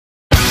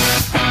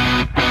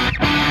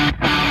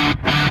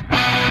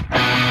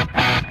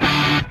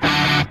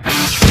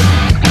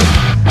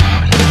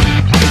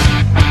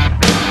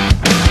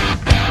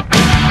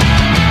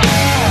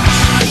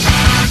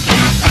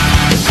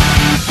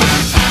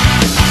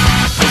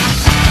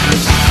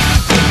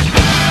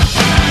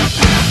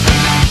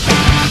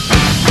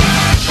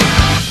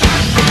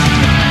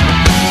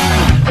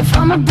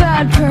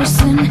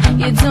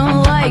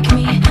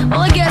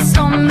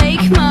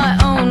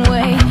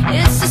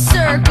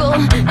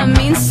a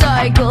mean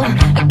cycle.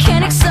 I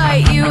can't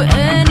excite you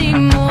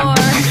anymore.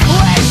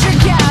 Where's your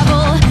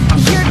gavel,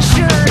 your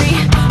jury?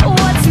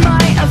 What's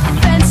my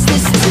offense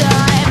this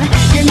time?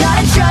 You're not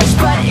a judge,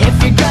 but if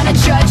you're gonna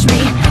judge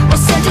me, well,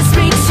 sentence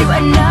me to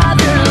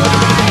another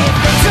life.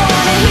 Don't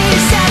wanna hear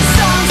your sad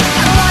songs,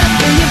 I don't wanna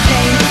feel your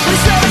pain. But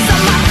it's always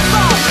not my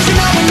fault, 'cause you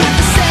know we're not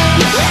the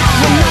same.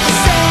 We're not the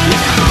same.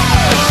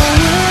 Oh,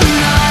 we're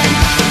not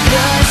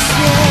the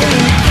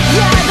same.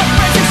 Yeah, the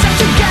friends are stuck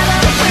together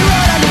if we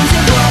wrote our names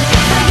in blood.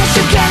 But I guess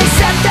you can't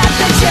accept that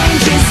the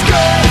change is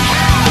good.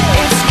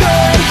 It's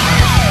good.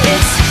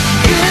 It's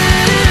good.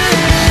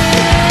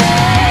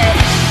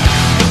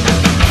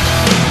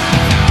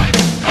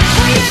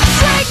 Will you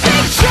take me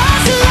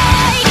just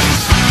like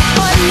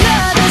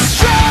another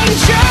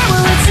stranger?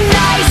 Well, it's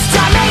nice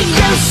to meet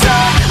you,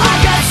 sir. I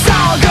guess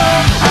I'll go.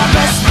 I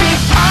best be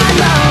on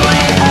my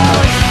way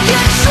out. You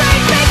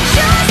treat me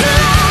just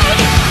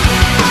like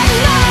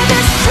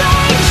another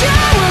stranger.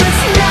 Well,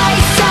 it's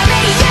nice to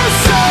meet you,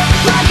 sir.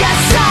 I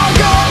guess I'll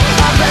go.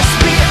 I best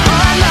be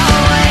on my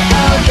way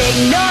out.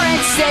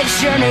 Ignorance is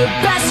your new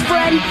best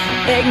friend.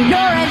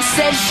 Ignorance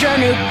is your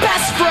new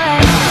best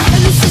friend.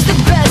 And this is the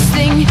best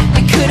thing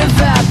that could have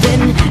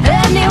happened.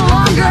 Any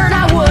longer and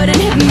I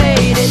wouldn't have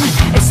made it.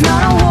 It's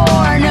not